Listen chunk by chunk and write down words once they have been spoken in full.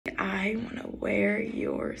I want to wear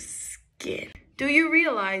your skin. Do you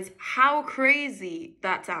realize how crazy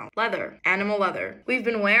that sounds? Leather, animal leather. We've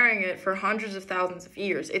been wearing it for hundreds of thousands of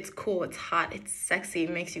years. It's cool, it's hot, it's sexy, it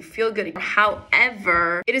makes you feel good.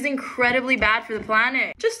 However, it is incredibly bad for the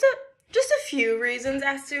planet. Just a few reasons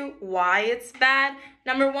as to why it's bad.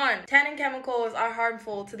 Number one, tanning chemicals are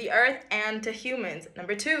harmful to the earth and to humans.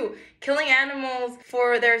 Number two, killing animals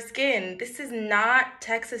for their skin. This is not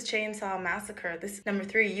Texas Chainsaw Massacre. Number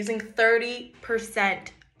three, using 30%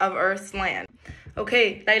 of Earth's land.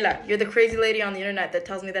 Okay, Layla, you're the crazy lady on the internet that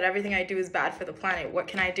tells me that everything I do is bad for the planet. What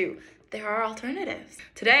can I do? There are alternatives.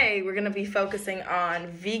 Today, we're gonna be focusing on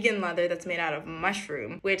vegan leather that's made out of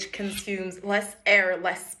mushroom, which consumes less air,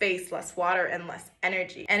 less space, less water, and less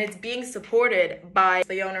energy. And it's being supported by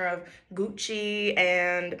the owner of Gucci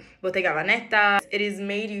and Bottega Veneta. It is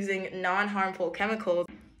made using non-harmful chemicals.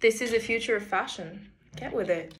 This is the future of fashion. Get with it.